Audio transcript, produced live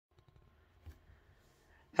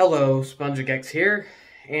Hello, SpongeGex here,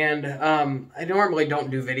 and I normally don't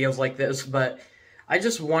do videos like this, but I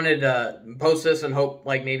just wanted to post this and hope,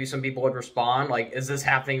 like, maybe some people would respond, like, is this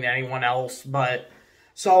happening to anyone else? But,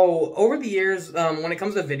 so, over the years, when it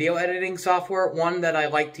comes to video editing software, one that I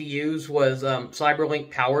like to use was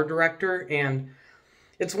Cyberlink Powerdirector, and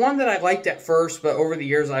it's one that I liked at first, but over the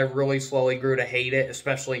years I really slowly grew to hate it,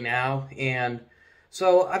 especially now, and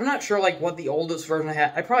so I'm not sure like what the oldest version I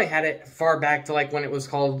had. I probably had it far back to like when it was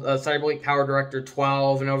called Cyberlink PowerDirector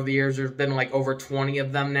 12, and over the years there's been like over 20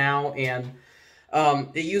 of them now, and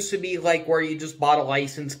it used to be like where you just bought a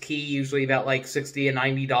license key, usually about like $60 and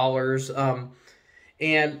 $90,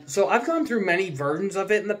 and so I've gone through many versions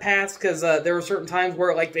of it in the past, because there were certain times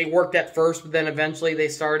where like they worked at first, but then eventually they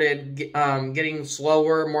started getting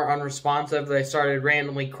slower, more unresponsive. They started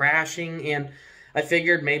randomly crashing, and I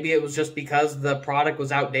figured maybe it was just because the product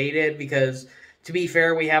was outdated, because to be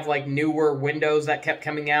fair, we have like newer Windows that kept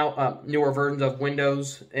coming out, newer versions of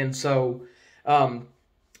Windows, and so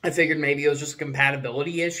I figured maybe it was just a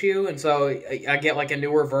compatibility issue, and so I get like a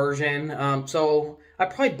newer version. So I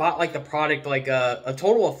probably bought like the product like a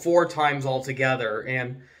total of 4 times altogether,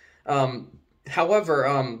 and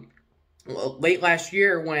however, late last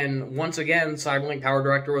year when once again Cyberlink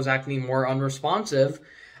PowerDirector was acting more unresponsive,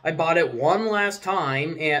 I bought it one last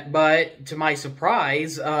time, but to my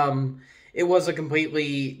surprise, it was a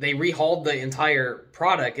completely, they rehauled the entire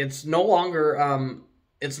product. It's no longer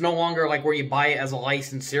like where you buy it as a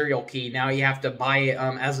licensed serial key. Now you have to buy it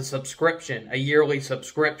as a subscription, a yearly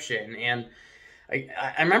subscription, and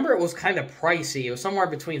I remember it was kind of pricey. It was somewhere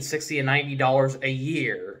between $60 and $90 a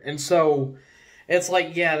year, and so it's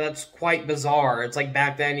like, yeah, that's quite bizarre. It's like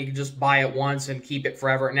back then you could just buy it once and keep it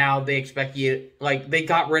forever. Now they expect you, like, they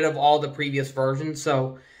got rid of all the previous versions.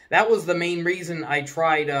 So that was the main reason I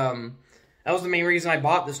tried, that was the main reason I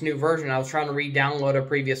bought this new version. I was trying to re-download a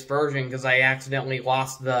previous version because I accidentally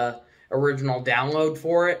lost the original download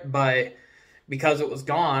for it. But because it was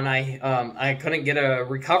gone, I couldn't get a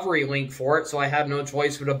recovery link for it. So I had no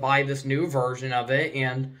choice but to buy this new version of it.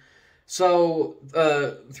 And so,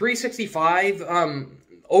 365,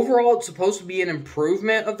 overall it's supposed to be an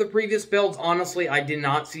improvement of the previous builds. Honestly, I did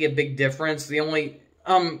not see a big difference. The only,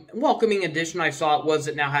 welcoming addition I saw was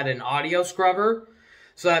it now had an audio scrubber.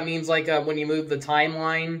 So that means, like, when you move the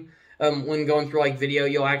timeline, when going through, like, video,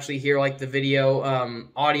 you'll actually hear, like, the video,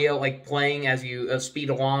 audio, like, playing as you speed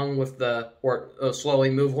along with or slowly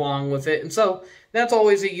move along with it. And so, that's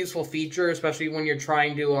always a useful feature, especially when you're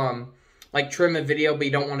trying to, like, trim a video, but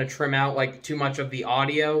you don't want to trim out, like, too much of the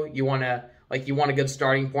audio. You want to, like, you want a good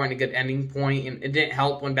starting point, a good ending point, and it didn't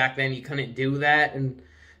help when back then you couldn't do that, and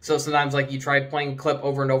so sometimes, like, you try playing a clip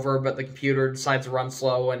over and over, but the computer decides to run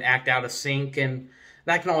slow and act out of sync, and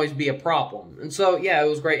that can always be a problem. And so, yeah, it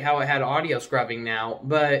was great how it had audio scrubbing now,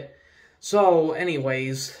 but, so,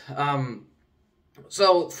 anyways,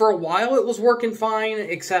 so, for a while it was working fine,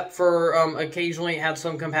 except for occasionally it had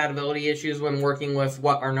some compatibility issues when working with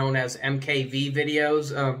what are known as MKV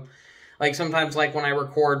videos. Like, sometimes, like, when I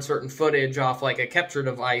record certain footage off, like, a capture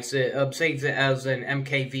device, it saves it as an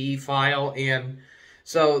MKV file, and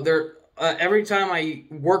so there, every time I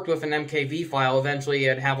worked with an MKV file, eventually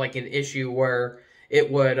it'd have, like, an issue where it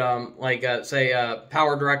would, say,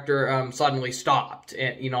 PowerDirector suddenly stopped,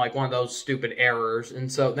 and, you know, like one of those stupid errors, and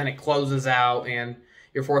so then it closes out, and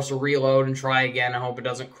you're forced to reload and try again. I hope it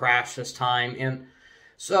doesn't crash this time, and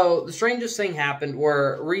so the strangest thing happened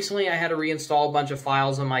where recently I had to reinstall a bunch of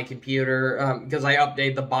files on my computer, because I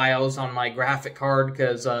updated the BIOS on my graphic card,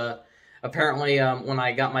 because apparently when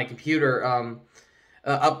I got my computer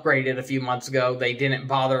upgraded a few months ago, they didn't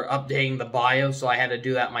bother updating the BIOS, so I had to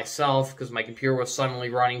do that myself because my computer was suddenly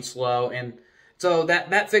running slow, and so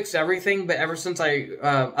that fixed everything. But ever since I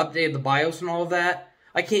updated the BIOS and all of that,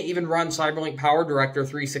 I can't even run Cyberlink PowerDirector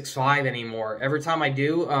 365 anymore. Every time I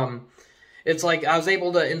do, it's like I was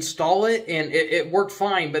able to install it, and it worked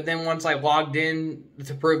fine, but then once I logged in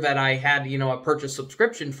to prove that I had, you know, a purchase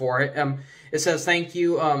subscription for it, it says, thank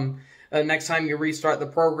you, next time you restart the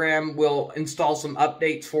program, we'll install some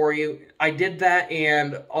updates for you. I did that,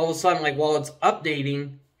 and all of a sudden, like, while it's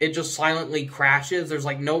updating, it just silently crashes. There's,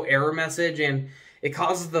 like, no error message, and it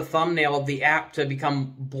causes the thumbnail of the app to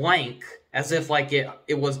become blank, as if, like,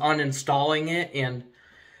 it was uninstalling it, and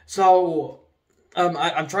so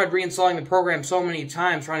I've tried reinstalling the program so many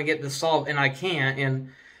times trying to get this solved, and I can't, and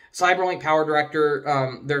Cyberlink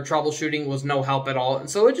PowerDirector, their troubleshooting was no help at all, and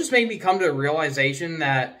so it just made me come to a realization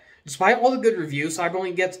that despite all the good reviews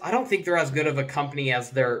Cyberlink gets, I don't think they're as good of a company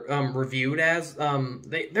as they're reviewed as.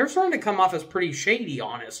 They're starting to come off as pretty shady,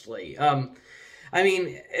 honestly. I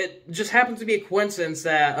mean, it just happens to be a coincidence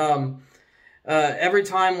that every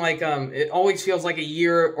time, like, it always feels like a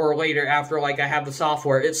year or later after, like, I have the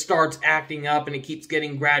software, it starts acting up and it keeps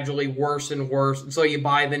getting gradually worse and worse. And so you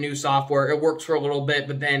buy the new software, it works for a little bit,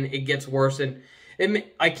 but then it gets worse. And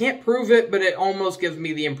I can't prove it, but it almost gives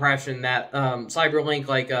me the impression that Cyberlink,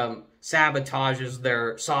 like, sabotages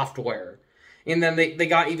their software. And then they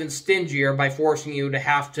got even stingier by forcing you to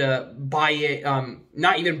have to buy it,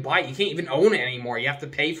 not even buy it, you can't even own it anymore. You have to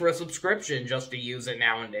pay for a subscription just to use it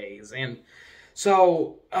nowadays. And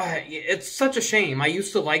so, it's such a shame. I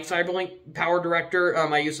used to like Cyberlink Powerdirector.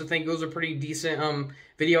 I used to think it was a pretty decent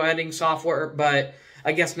video editing software, but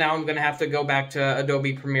I guess now I'm going to have to go back to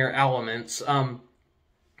Adobe Premiere Elements.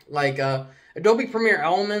 Adobe Premiere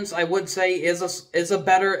Elements, I would say, is a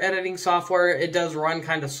better editing software. It does run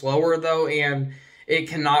kind of slower, though, and it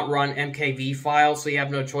cannot run MKV files, so you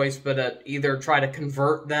have no choice but to either try to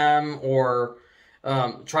convert them or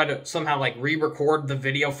try to somehow, like, re-record the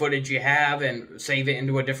video footage you have and save it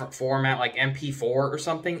into a different format, like MP4 or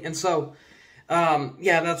something. And so,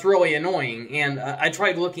 yeah, that's really annoying. And I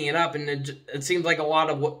tried looking it up, and it seems like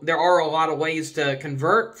there are a lot of ways to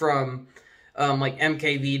convert from like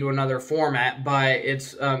MKV to another format, but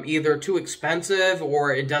it's either too expensive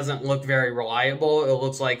or it doesn't look very reliable. It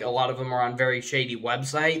looks like a lot of them are on very shady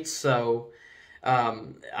websites, so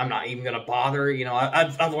I'm not even going to bother. You know,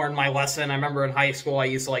 I've learned my lesson. I remember in high school I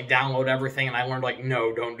used to, like, download everything, and I learned, like,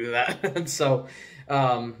 no, don't do that. So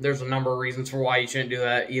there's a number of reasons for why you shouldn't do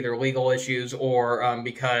that, either legal issues or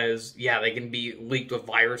because, yeah, they can be leaked with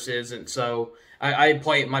viruses, and so I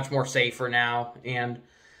play it much more safer now. And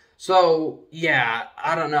so, yeah,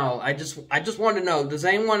 I don't know. I just want to know, does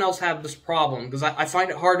anyone else have this problem? Because I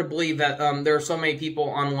find it hard to believe that there are so many people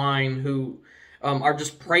online who are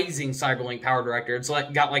just praising Cyberlink Powerdirector. It's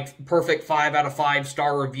like got like perfect 5 out of 5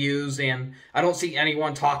 star reviews, and I don't see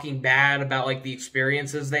anyone talking bad about, like, the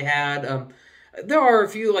experiences they had. There are a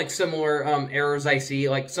few, like, similar errors I see.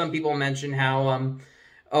 Like, some people mention how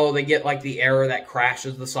oh, they get, like, the error that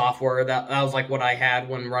crashes the software. That was like what I had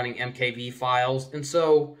when running MKV files, and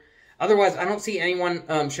so otherwise, I don't see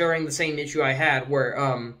anyone sharing the same issue I had, where,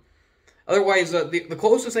 otherwise, the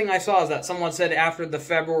closest thing I saw is that someone said after the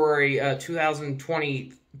February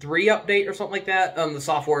 2023 update or something like that, the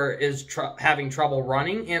software is having trouble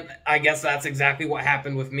running, and I guess that's exactly what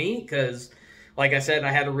happened with me, because, like I said,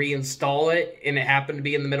 I had to reinstall it, and it happened to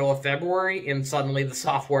be in the middle of February, and suddenly the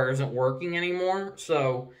software isn't working anymore,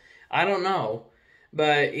 so I don't know.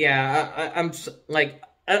 But, yeah, I'm, like,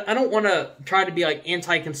 I don't want to try to be, like,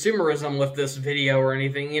 anti-consumerism with this video or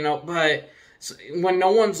anything, you know, but when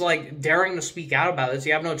no one's, like, daring to speak out about this,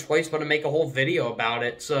 you have no choice but to make a whole video about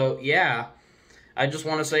it. So, yeah, I just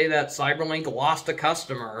want to say that Cyberlink lost a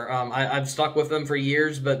customer. I've stuck with them for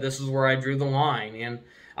years, but this is where I drew the line, and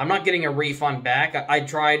I'm not getting a refund back. I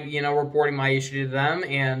tried, you know, reporting my issue to them,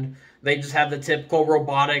 and they just have the typical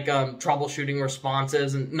robotic troubleshooting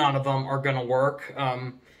responses, and none of them are going to work.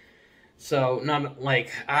 So, not,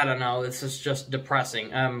 like, I don't know, this is just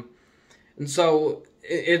depressing. And so,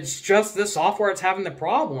 it's just this software that's having the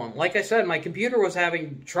problem. Like I said, my computer was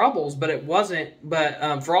having troubles, but it wasn't,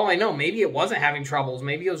 but for all I know, maybe it wasn't having troubles.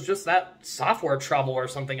 Maybe it was just that software trouble or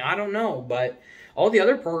something, I don't know. But all the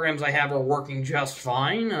other programs I have are working just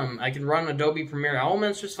fine. I can run Adobe Premiere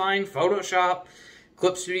Elements just fine, Photoshop,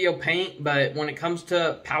 Clip Studio Paint, but when it comes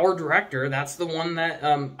to Powerdirector, that's the one that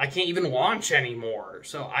I can't even launch anymore.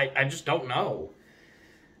 So I just don't know.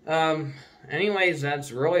 Anyways,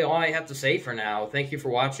 that's really all I have to say for now. Thank you for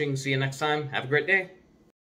watching. See you next time. Have a great day.